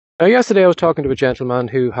Yesterday I was talking to a gentleman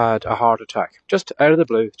who had a heart attack, just out of the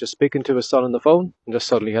blue, just speaking to his son on the phone, and just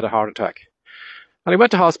suddenly had a heart attack. And he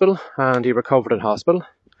went to hospital, and he recovered in hospital,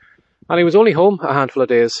 and he was only home a handful of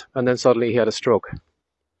days, and then suddenly he had a stroke.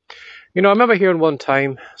 You know, I remember hearing one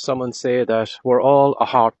time someone say that we're all a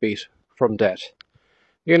heartbeat from death.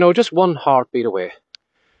 You know, just one heartbeat away.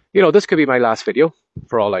 You know, this could be my last video,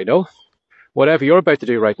 for all I know. Whatever you're about to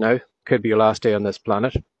do right now could be your last day on this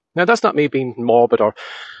planet. Now, that's not me being morbid or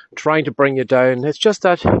trying to bring you down. It's just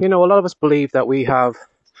that, you know, a lot of us believe that we have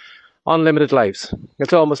unlimited lives.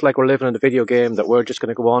 It's almost like we're living in a video game that we're just going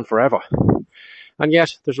to go on forever. And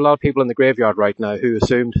yet, there's a lot of people in the graveyard right now who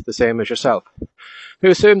assumed the same as yourself. Who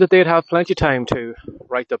assumed that they'd have plenty of time to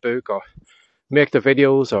write the book or make the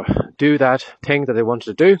videos or do that thing that they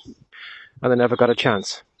wanted to do, and they never got a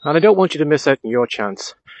chance. And I don't want you to miss out on your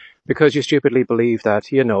chance because you stupidly believe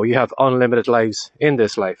that, you know, you have unlimited lives in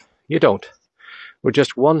this life. You don't. We're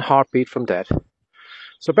just one heartbeat from death.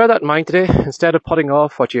 So bear that in mind today. Instead of putting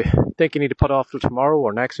off what you think you need to put off till tomorrow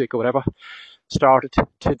or next week or whatever, start it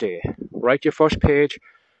today. Write your first page,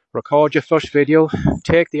 record your first video,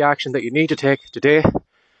 take the action that you need to take today,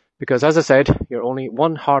 because as I said, you're only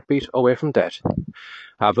one heartbeat away from death.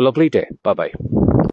 Have a lovely day. Bye-bye.